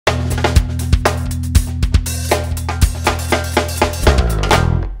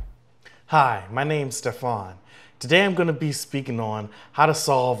Hi, my name's Stefan. Today I'm going to be speaking on how to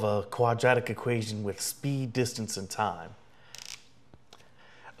solve a quadratic equation with speed, distance, and time.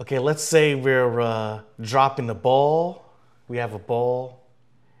 Okay, let's say we're dropping the ball. We have a ball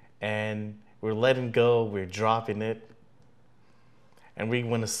and we're letting go, we're dropping it. And we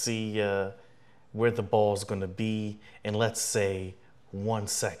want to see where the ball is going to be in, let's say, 1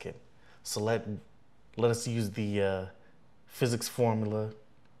 second. So let us use the physics formula.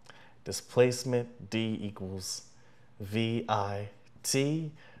 Displacement D equals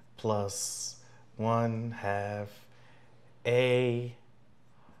VIT plus 1/2 AT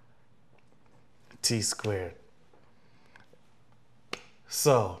squared.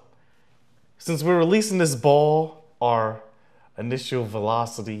 So, since we're releasing this ball, our initial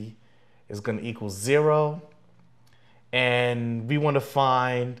velocity is going to equal 0. And we want to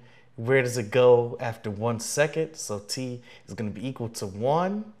find where does it go after 1 second. So T is going to be equal to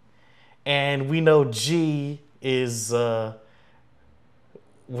 1. And we know G is, with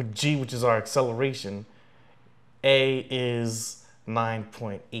G, which is our acceleration, A is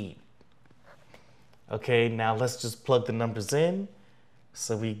 9.8. Okay, now let's just plug the numbers in.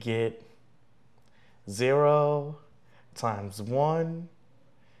 So we get 0 times 1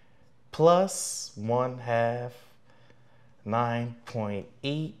 plus 1/2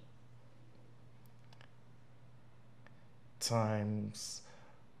 9.8 times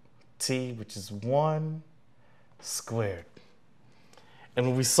T, which is 1 squared. And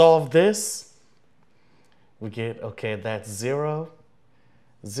when we solve this, we get, okay, that's 0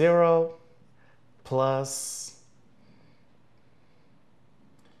 plus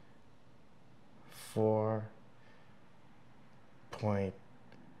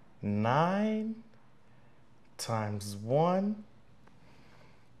 4.9 times 1.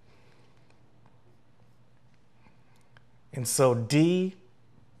 And so D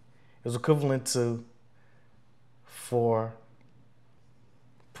is equivalent to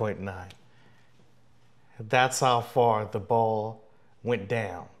 4.9. That's how far the ball went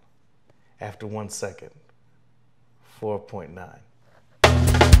down after 1 second, 4.9.